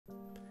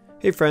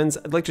Hey friends,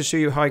 I'd like to show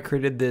you how I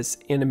created this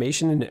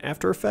animation in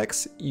After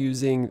Effects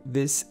using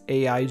this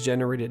AI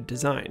generated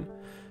design.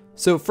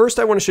 So first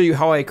I want to show you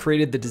how I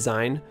created the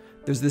design.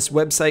 There's this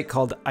website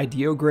called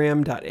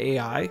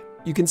Ideogram.ai.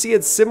 You can see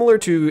it's similar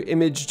to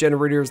image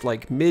generators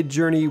like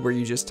Midjourney, where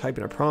you just type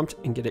in a prompt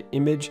and get an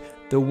image.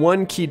 The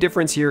one key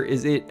difference here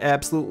is it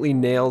absolutely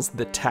nails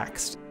the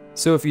text.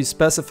 So if you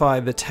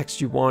specify the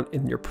text you want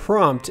in your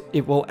prompt,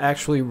 it will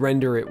actually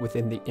render it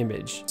within the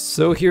image.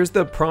 So here's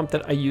the prompt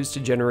that I used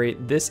to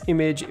generate this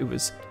image. It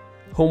was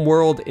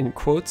homeworld in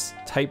quotes,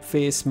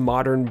 typeface,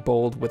 modern,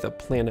 bold with a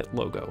planet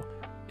logo.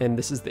 And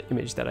this is the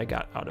image that I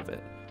got out of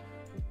it.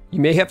 You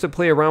may have to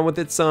play around with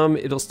it some.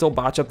 It'll still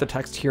botch up the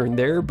text here and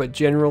there, but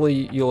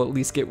generally you'll at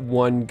least get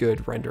one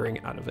good rendering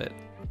out of it.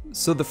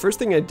 So the first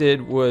thing I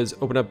did was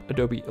open up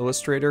Adobe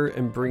Illustrator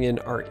and bring in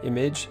our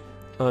image.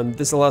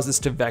 This allows us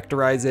to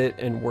vectorize it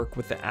and work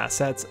with the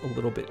assets a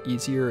little bit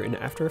easier in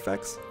After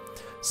Effects.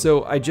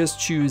 So I just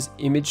choose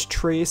image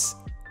trace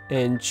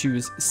and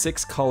choose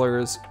 6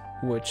 colors,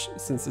 which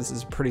since this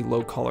is a pretty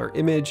low color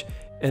image,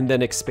 and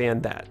then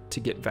expand that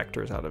to get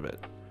vectors out of it.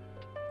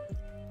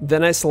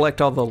 Then I select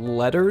all the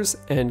letters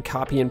and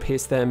copy and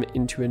paste them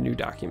into a new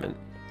document.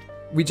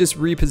 We just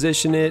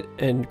reposition it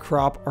and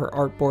crop our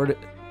artboard.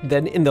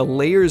 Then in the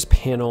layers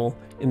panel,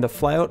 in the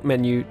flyout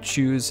menu,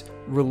 choose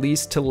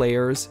release to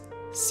layers,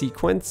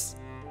 sequence.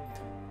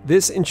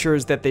 This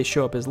ensures that they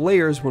show up as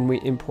layers when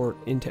we import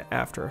into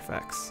After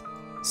Effects.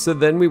 So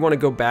then we want to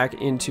go back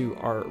into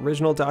our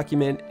original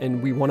document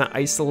and we want to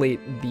isolate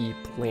the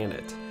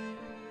planet.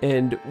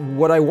 And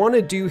what I want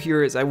to do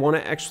here is I want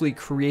to actually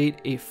create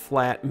a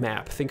flat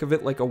map. Think of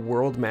it like a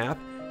world map,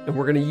 and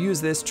we're going to use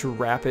this to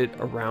wrap it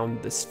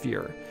around the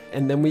sphere.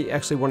 And then we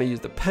actually want to use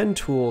the pen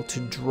tool to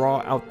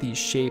draw out these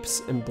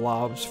shapes and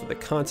blobs for the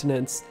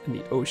continents and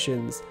the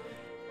oceans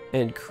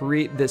and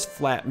create this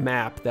flat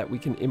map that we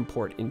can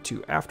import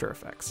into After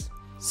Effects.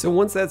 So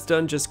once that's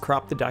done, just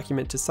crop the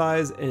document to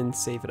size and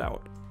save it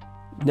out.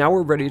 Now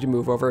we're ready to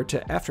move over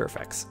to After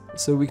Effects.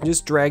 So we can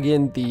just drag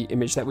in the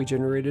image that we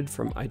generated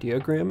from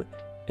Ideogram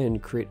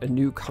and create a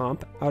new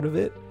comp out of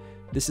it.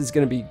 This is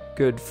going to be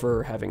good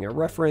for having a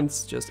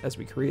reference just as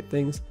we create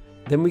things.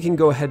 Then we can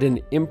go ahead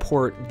and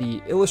import the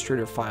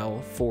Illustrator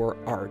file for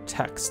our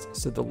text,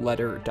 so the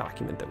letter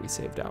document that we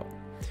saved out.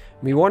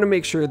 We want to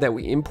make sure that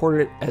we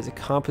import it as a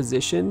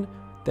composition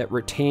that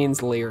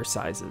retains layer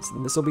sizes,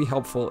 and this will be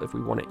helpful if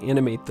we want to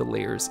animate the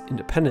layers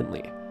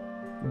independently.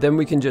 Then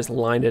we can just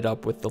line it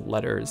up with the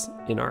letters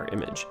in our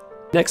image.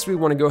 Next, we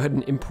want to go ahead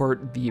and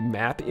import the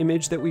map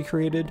image that we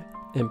created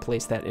and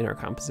place that in our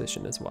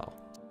composition as well.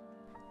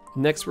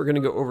 Next, we're going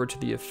to go over to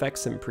the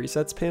Effects and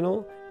Presets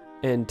panel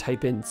and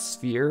type in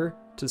Sphere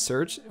to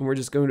search, and we're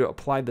just going to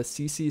apply the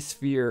CC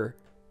Sphere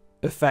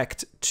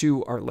effect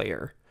to our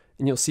layer.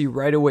 And you'll see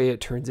right away it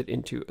turns it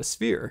into a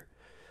sphere.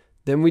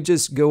 Then we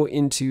just go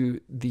into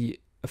the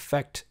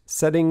effect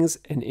settings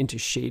and into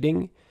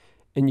shading,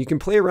 and you can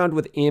play around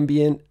with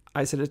ambient.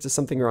 I set it to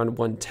something around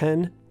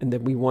 110, and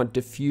then we want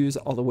diffuse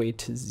all the way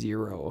to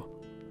 0.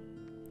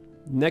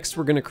 Next,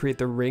 we're going to create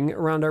the ring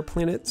around our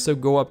planet, so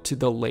go up to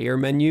the layer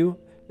menu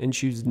and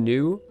choose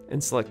new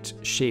and select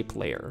shape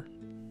layer.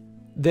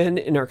 Then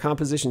in our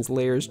compositions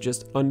layers,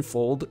 just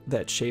unfold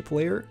that shape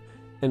layer,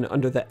 and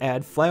under the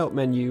add flyout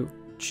menu,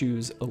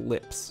 choose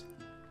ellipse.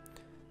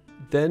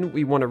 Then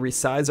we want to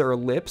resize our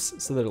ellipse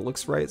so that it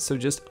looks right. So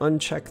just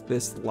uncheck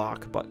this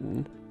lock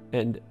button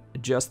and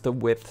adjust the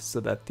width so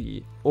that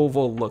the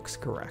oval looks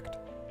correct.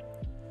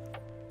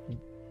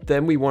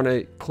 Then we want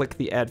to click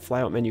the add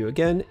flyout menu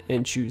again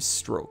and choose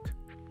stroke.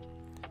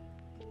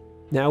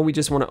 Now we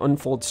just want to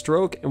unfold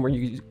stroke, and we're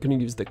going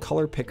to use the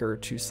color picker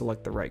to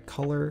select the right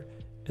color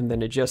and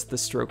then adjust the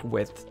stroke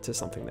width to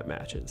something that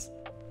matches.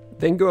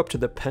 Then go up to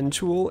the pen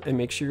tool and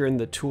make sure you're in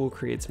the tool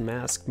creates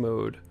mask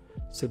mode,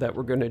 so that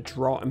we're going to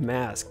draw a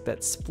mask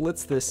that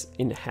splits this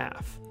in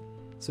half.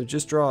 So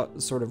just draw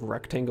a sort of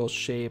rectangle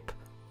shape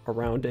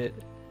around it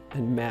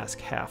and mask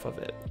half of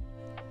it.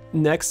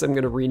 Next, I'm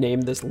going to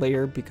rename this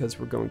layer because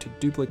we're going to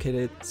duplicate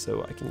it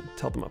so I can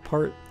tell them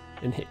apart,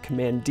 and hit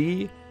Command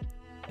D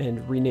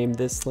and rename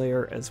this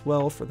layer as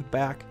well for the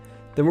back.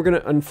 Then we're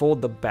going to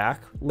unfold the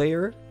back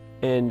layer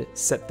and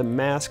set the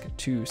mask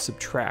to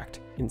subtract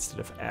instead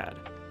of add.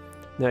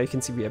 Now you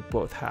can see we have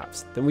both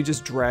halves. Then we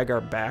just drag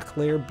our back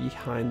layer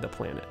behind the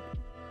planet.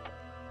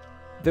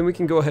 Then we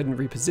can go ahead and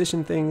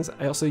reposition things.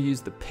 I also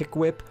use the pick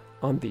whip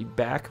on the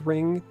back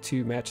ring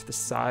to match the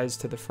size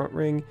to the front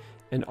ring,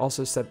 and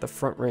also set the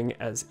front ring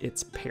as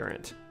its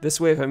parent. This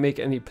way, if I make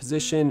any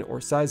position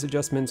or size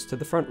adjustments to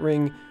the front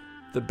ring,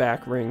 the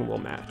back ring will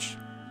match.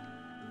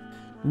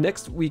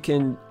 Next, we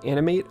can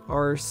animate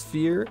our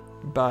sphere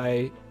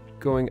by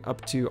going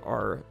up to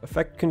our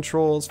effect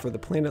controls for the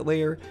planet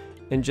layer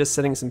and just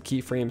setting some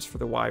keyframes for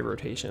the Y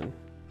rotation.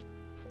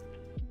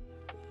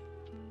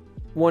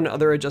 One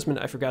other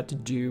adjustment I forgot to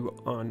do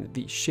on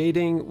the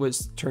shading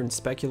was turn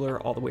specular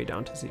all the way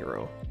down to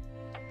 0.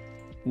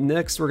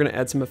 Next, we're going to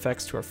add some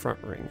effects to our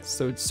front ring.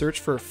 So search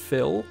for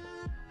fill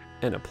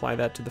and apply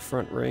that to the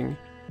front ring.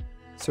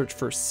 Search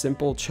for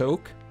simple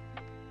choke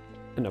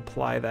and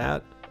apply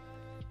that,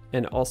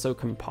 and also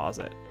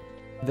composite.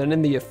 Then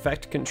in the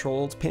effect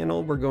controls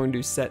panel, we're going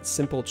to set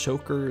simple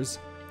chokers,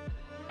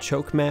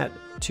 choke matte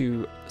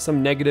to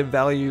some negative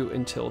value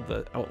until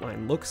the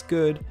outline looks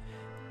good.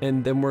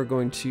 And then we're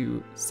going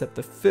to set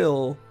the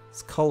fill's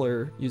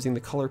color using the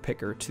color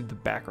picker to the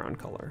background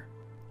color.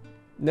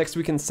 Next,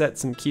 we can set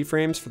some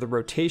keyframes for the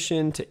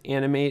rotation to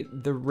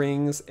animate the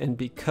rings. And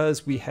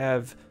because we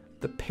have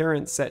the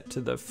parent set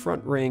to the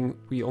front ring,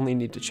 we only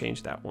need to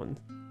change that one.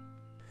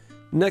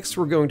 Next,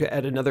 we're going to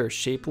add another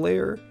shape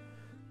layer,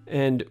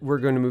 and we're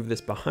going to move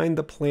this behind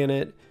the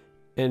planet,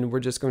 and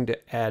we're just going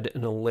to add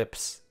an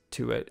ellipse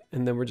to it.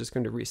 And then we're just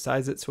going to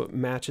resize it so it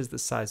matches the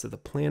size of the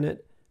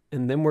planet.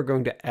 And then we're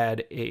going to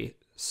add a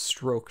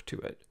stroke to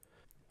it.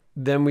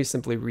 Then we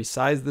simply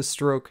resize the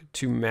stroke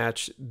to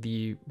match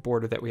the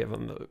border that we have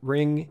on the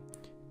ring,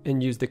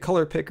 and use the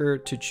color picker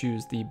to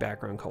choose the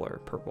background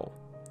color, purple.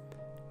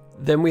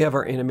 Then we have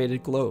our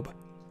animated globe.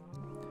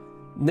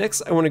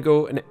 Next, I want to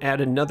go and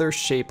add another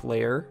shape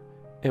layer,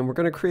 and we're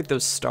going to create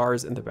those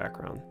stars in the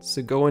background.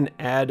 So go and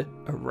add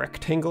a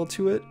rectangle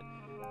to it,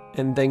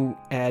 and then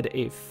add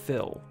a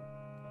fill.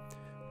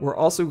 We're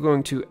also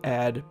going to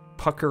add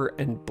pucker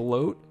and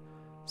bloat.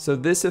 So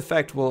this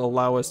effect will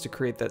allow us to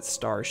create that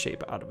star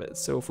shape out of it.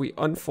 So if we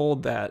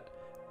unfold that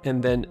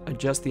and then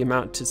adjust the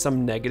amount to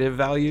some negative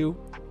value,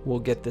 we'll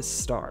get this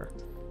star.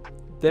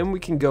 Then we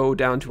can go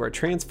down to our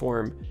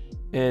transform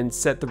and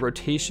set the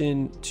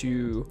rotation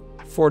to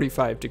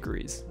 45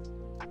 degrees.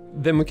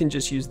 Then we can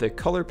just use the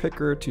color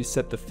picker to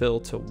set the fill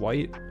to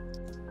white,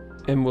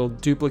 and we'll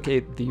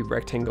duplicate the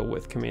rectangle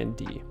with Command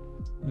D.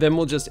 Then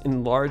we'll just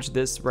enlarge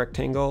this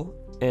rectangle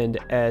and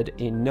add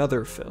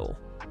another fill.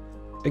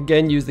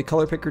 Again, use the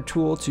color picker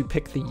tool to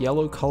pick the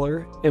yellow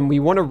color, and we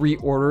want to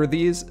reorder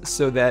these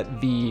so that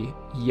the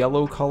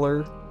yellow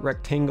color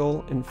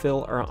rectangle and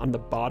fill are on the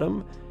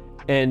bottom,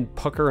 and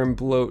pucker and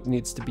bloat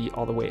needs to be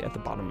all the way at the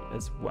bottom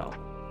as well.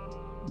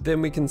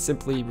 Then we can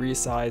simply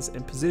resize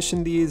and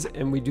position these,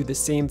 and we do the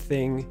same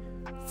thing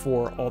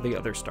for all the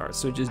other stars.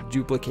 So just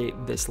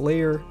duplicate this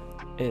layer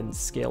and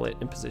scale it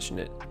and position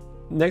it.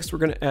 Next, we're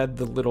going to add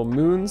the little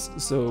moons.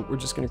 So we're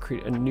just going to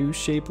create a new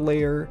shape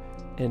layer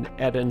and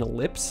add an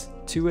ellipse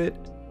to it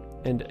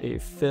and a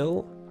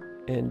fill,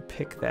 and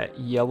pick that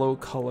yellow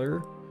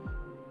color,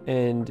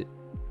 and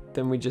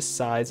then we just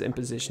size and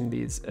position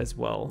these as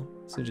well.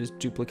 So just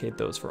duplicate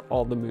those for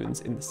all the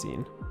moons in the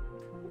scene.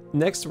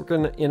 Next, we're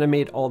going to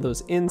animate all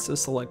those in, so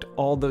select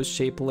all those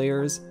shape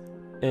layers,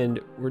 and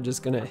we're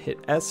just going to hit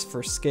S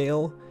for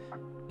scale,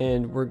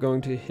 and we're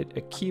going to hit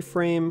a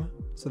keyframe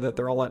so that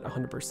they're all at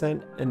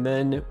 100%, and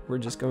then we're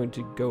just going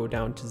to go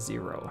down to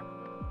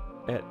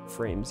 0 at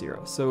frame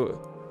 0.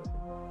 So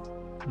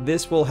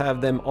this will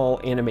have them all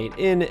animate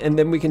in, and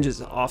then we can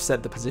just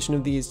offset the position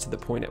of these to the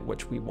point at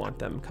which we want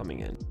them coming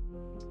in.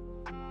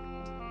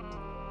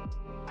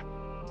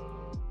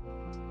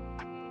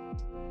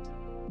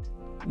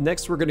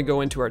 Next, we're going to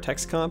go into our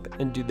text comp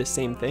and do the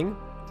same thing.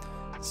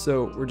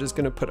 So we're just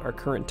going to put our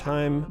current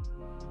time,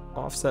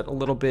 offset a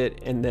little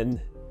bit, and then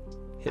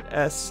hit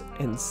S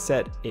and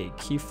set a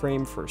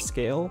keyframe for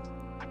scale.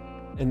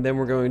 And then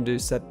we're going to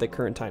set the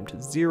current time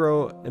to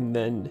 0 and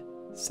then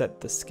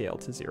set the scale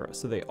to 0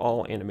 so they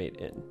all animate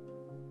in.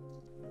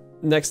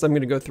 Next, I'm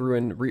going to go through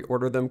and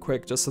reorder them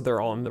quick just so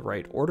they're all in the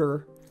right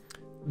order.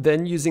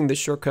 Then, using the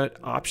shortcut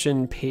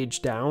Option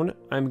Page Down,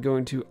 I'm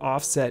going to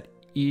offset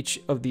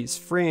each of these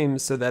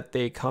frames so that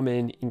they come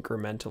in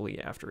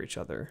incrementally after each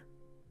other.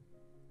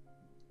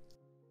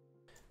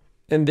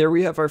 And there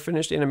we have our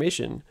finished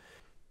animation.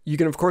 You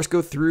can of course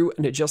go through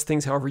and adjust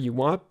things however you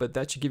want, but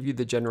that should give you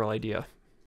the general idea.